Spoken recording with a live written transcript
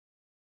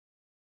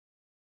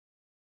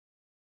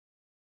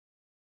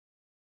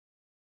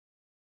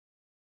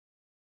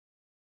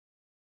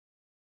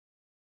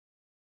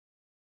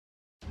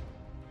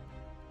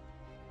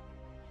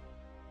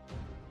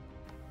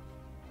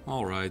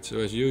Alright, so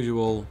as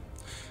usual,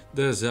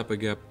 the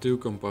Zapagap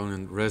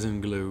 2-component resin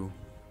glue.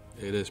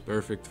 It is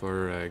perfect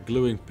for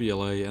gluing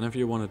PLA, and if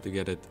you wanted to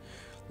get it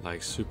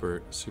like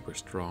super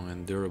strong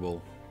and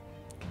durable.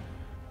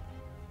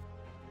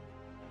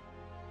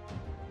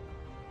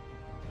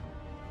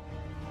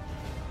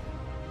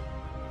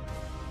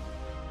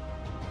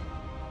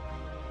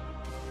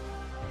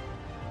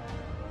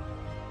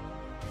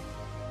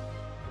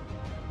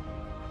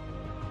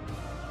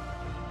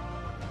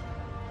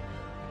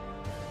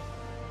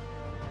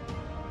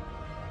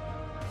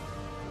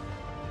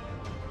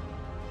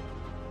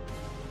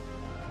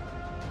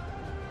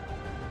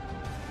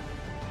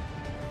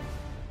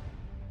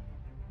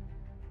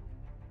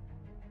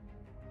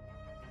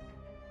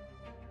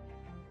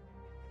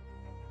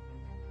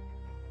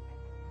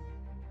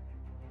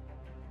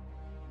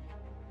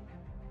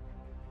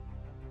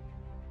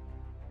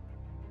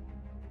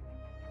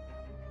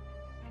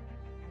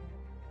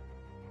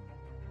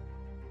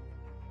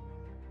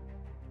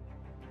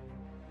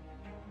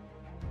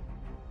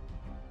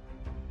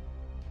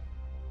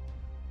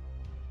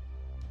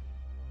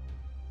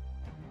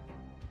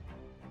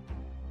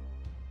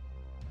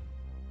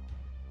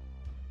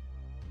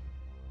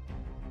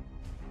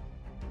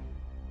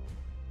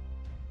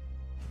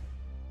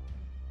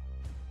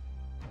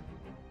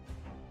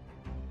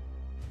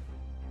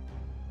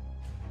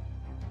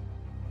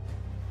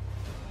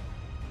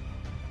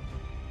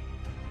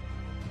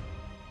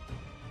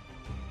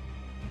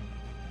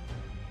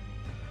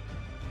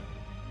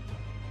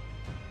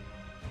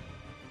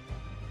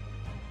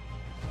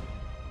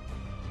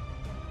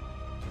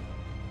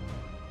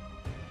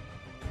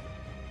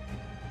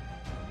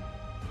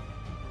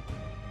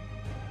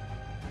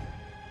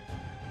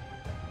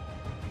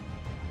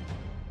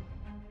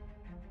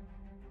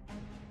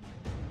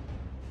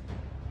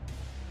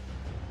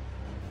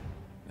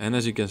 And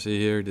as you can see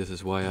here, this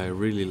is why I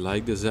really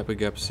like the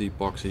Zapagap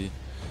C-Epoxy.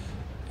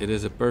 It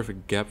is a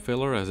perfect gap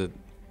filler, as it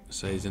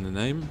says in the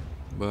name,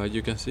 but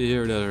you can see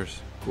here that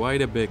there's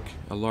quite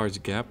a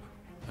large gap,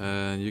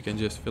 and you can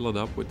just fill it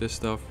up with this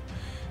stuff.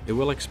 It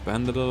will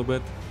expand a little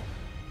bit,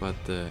 but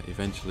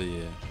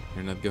eventually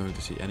you're not going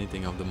to see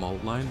anything of the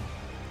mold line.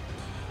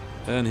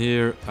 And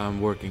here I'm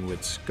working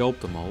with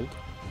Sculpt-A-Mold.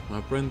 My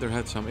printer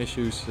had some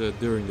issues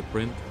during the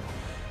print,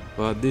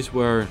 but these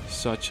were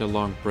such a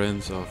long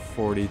prints of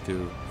 40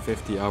 to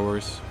 50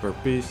 hours per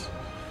piece,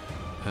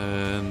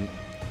 and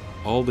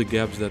all the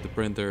gaps that the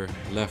printer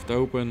left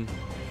open,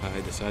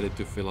 I decided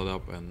to fill it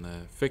up and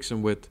fix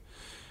them with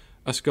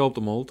a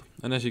Sculpt-A-Mold.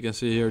 And as you can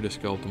see here, the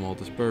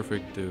Sculpt-A-Mold is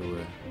perfect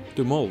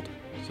to mold.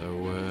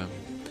 So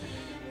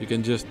you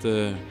can just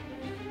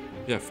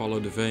follow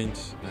the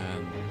veins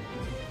and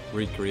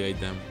recreate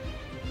them.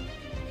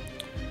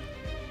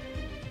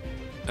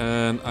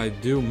 And I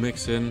do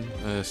mix in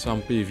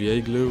some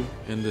PVA glue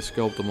in the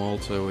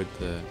Sculpt-A-Mold, so it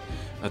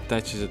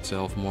attaches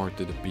itself more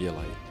to the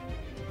PLA.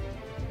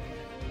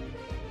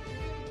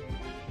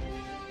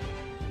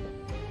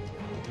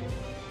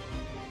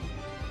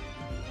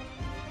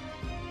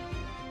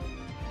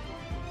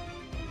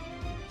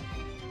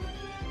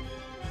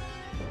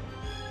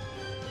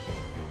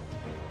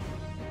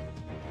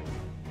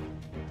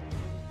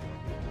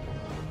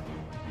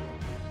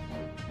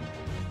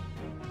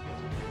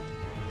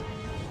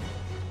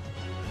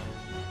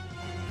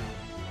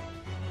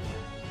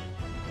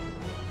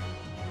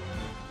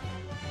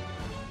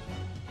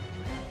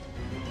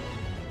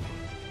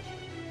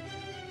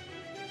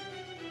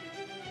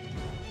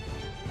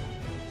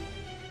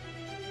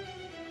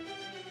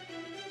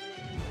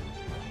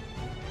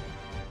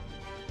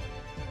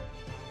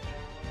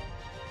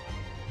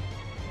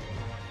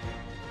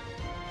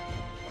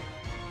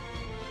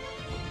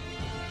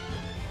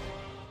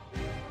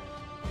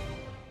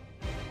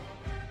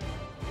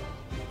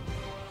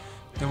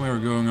 Then we are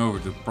going over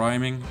to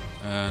priming,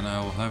 and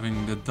I will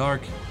having the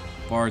dark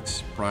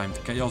parts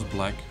primed Chaos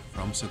Black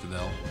from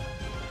Citadel.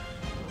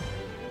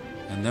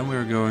 And then we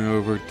are going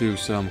over to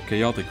some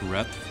Chaotic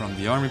Red from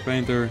the Army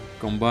Painter,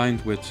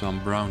 combined with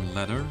some brown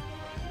leather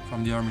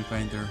from the Army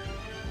Painter.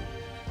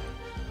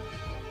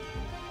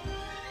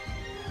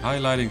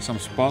 Highlighting some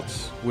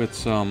spots with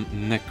some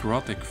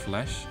Necrotic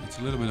Flesh. It's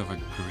a little bit of a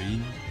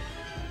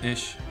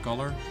green-ish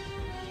color.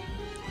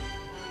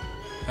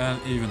 And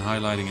even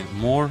highlighting it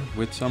more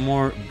with some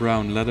more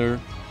brown leather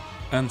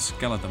and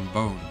skeleton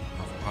bone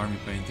of Army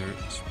Painter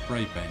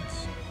spray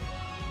paints.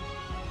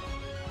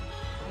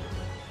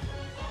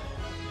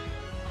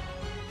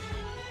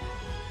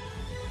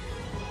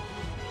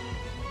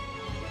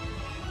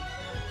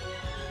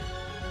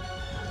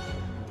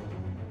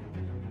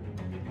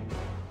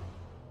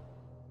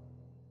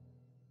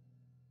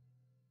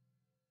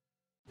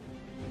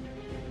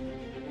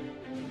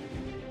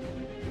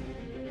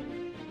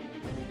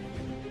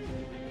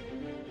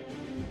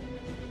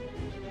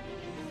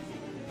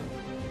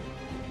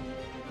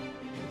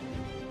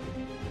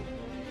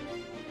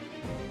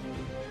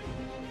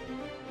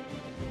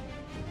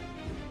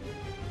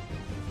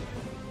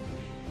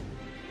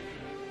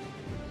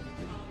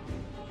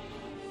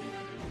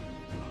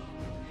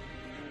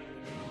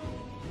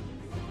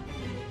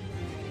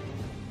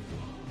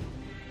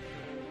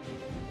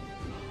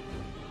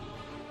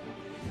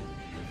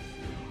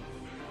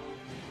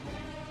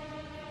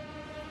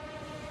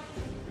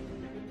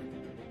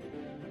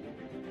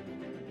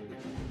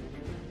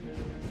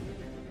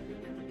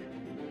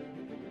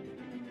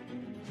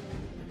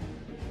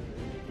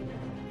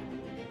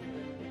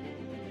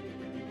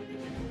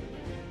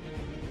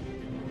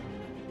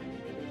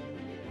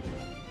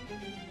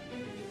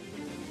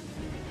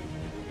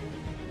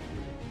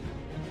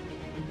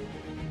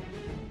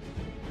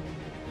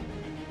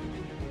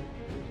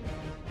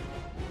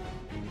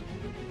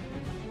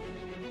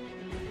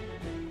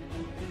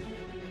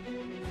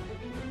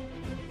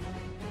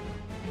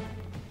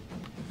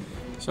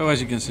 So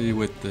as you can see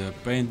with the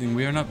painting,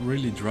 we are not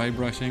really dry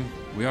brushing.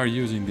 We are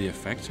using the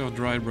effects of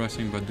dry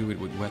brushing, but do it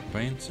with wet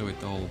paint so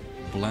it all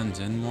blends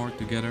in more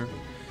together.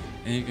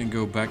 And you can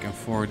go back and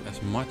forth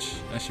as much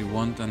as you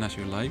want and as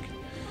you like.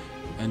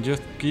 And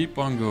just keep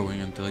on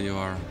going until you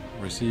are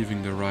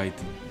receiving the right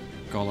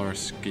color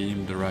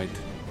scheme, the right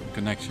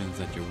connections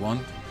that you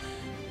want.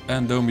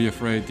 And don't be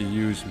afraid to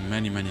use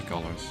many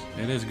colors.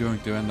 It is going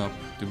to end up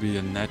to be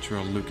a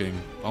natural looking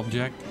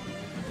object.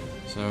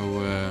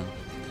 So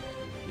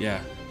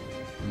yeah,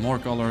 more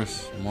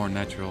colors, more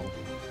natural,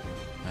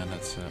 and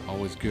that's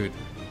always good.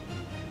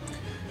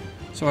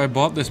 So I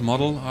bought this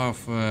model of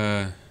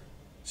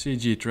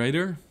CG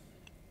Trader.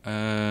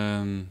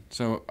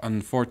 So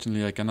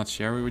unfortunately I cannot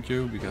share it with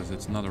you because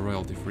it's not a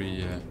royalty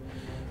free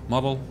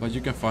model, but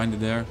you can find it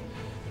there.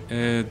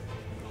 It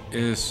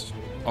is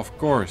of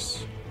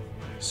course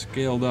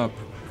scaled up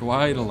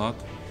quite a lot.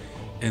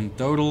 In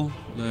total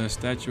the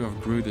statue of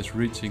Groot is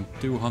reaching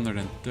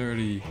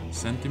 230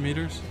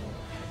 centimeters,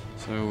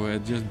 so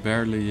it just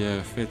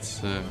barely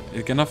fits.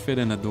 It cannot fit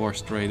in a door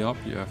straight up,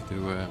 you have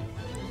to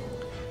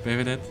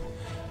pivot it.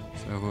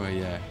 So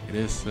yeah, it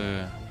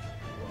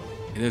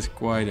is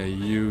quite a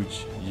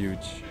huge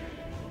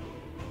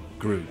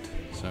Groot,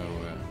 so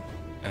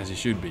as it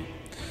should be.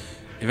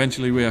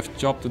 Eventually we have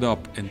chopped it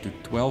up into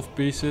 12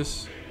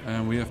 pieces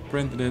and we have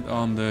printed it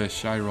on the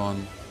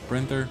Chiron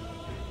printer.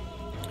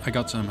 I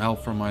got some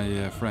help from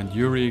my friend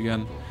Yuri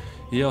again.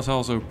 He has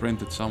also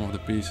printed some of the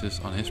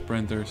pieces on his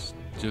printers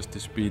just to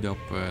speed up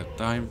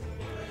time.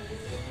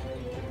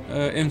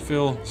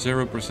 Infill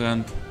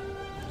 0%,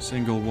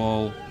 single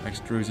wall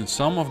extrusion.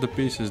 Some of the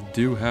pieces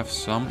do have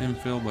some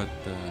infill, but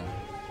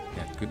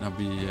yeah, it could not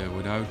be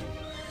without.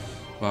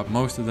 But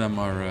most of them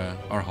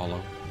are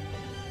hollow,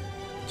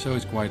 so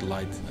it's quite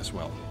light as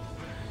well.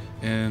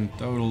 In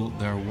total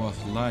there was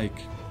like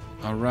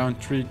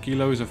around 3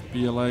 kilos of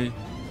PLA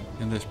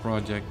in this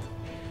project,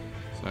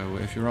 so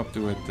if you're up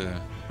to it,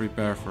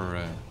 prepare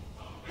for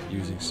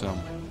using some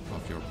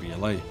of your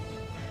PLA.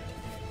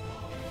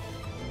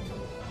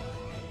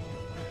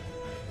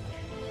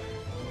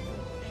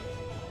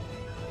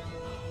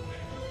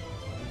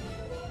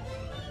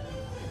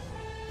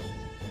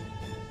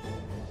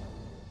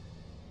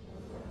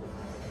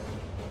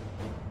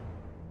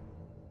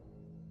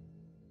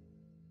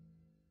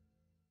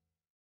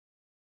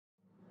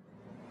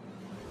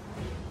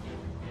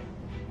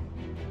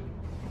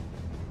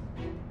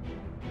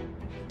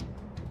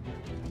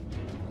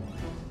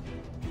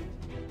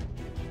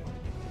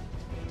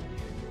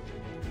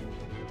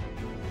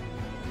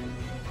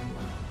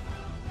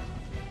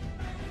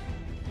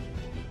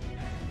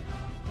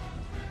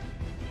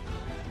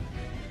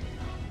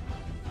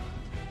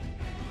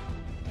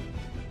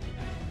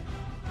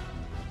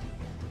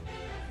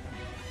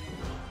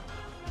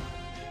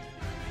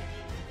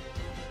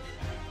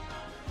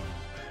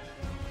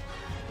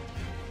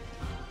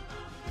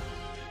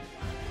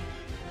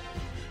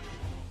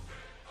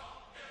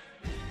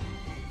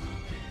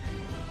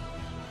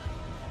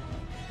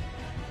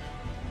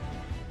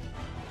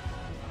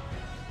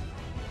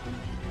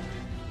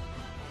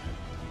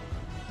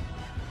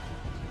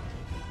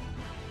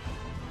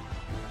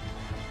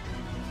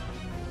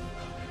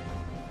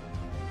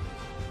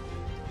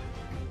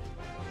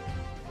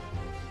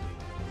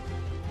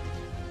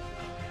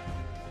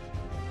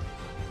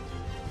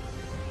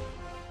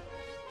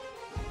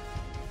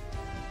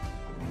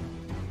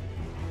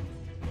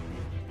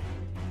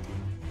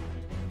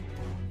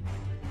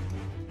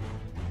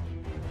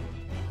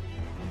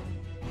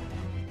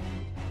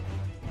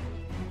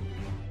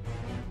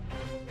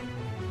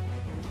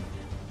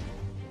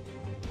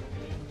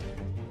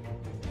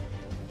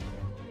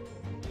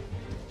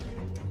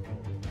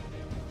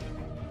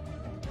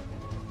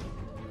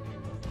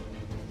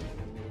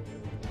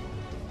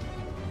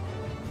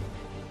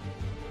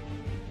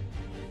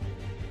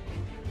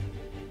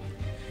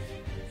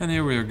 And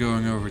here we are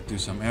going over to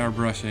some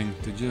airbrushing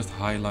to just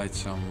highlight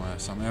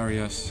some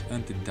areas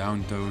and to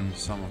downtone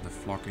some of the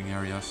flocking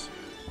areas.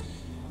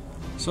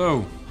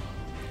 So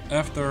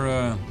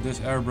after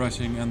this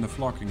airbrushing and the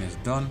flocking is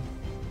done,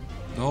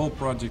 the whole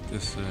project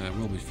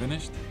will be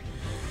finished.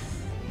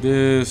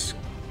 This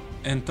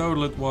in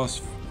total it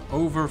was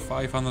over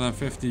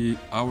 550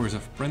 hours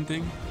of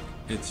printing.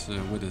 It's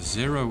with a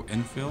 0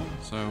 infill,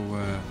 so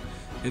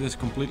it is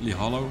completely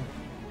hollow.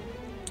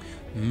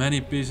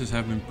 Many pieces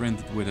have been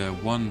printed with a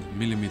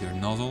 1mm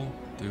nozzle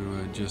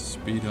to just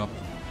speed up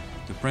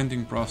the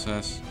printing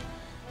process.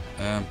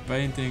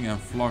 Painting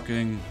and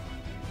flocking,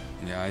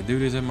 yeah, I do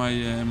this in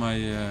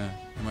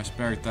my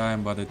spare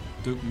time, but it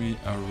took me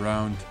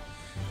around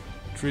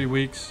 3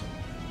 weeks,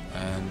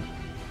 and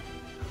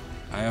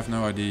I have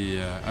no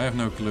idea, I have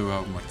no clue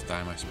how much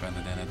time I spent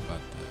in it,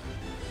 but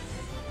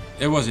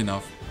it was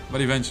enough.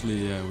 But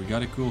eventually we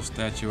got a cool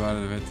statue out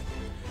of it,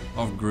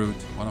 of Groot,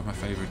 one of my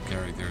favorite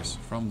characters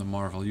from the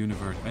Marvel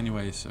universe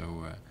anyway, so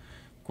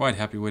quite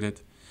happy with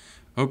it.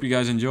 Hope you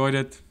guys enjoyed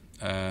it.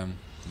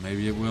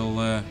 Maybe it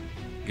will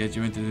get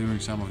you into doing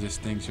some of these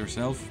things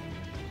yourself.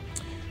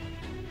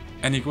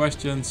 Any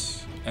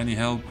questions, any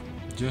help,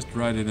 just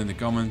write it in the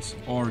comments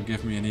or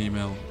give me an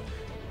email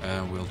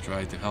and we'll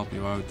try to help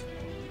you out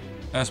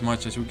as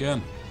much as we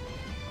can.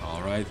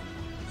 Alright,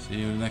 see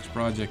you in the next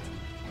project.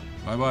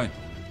 Bye bye.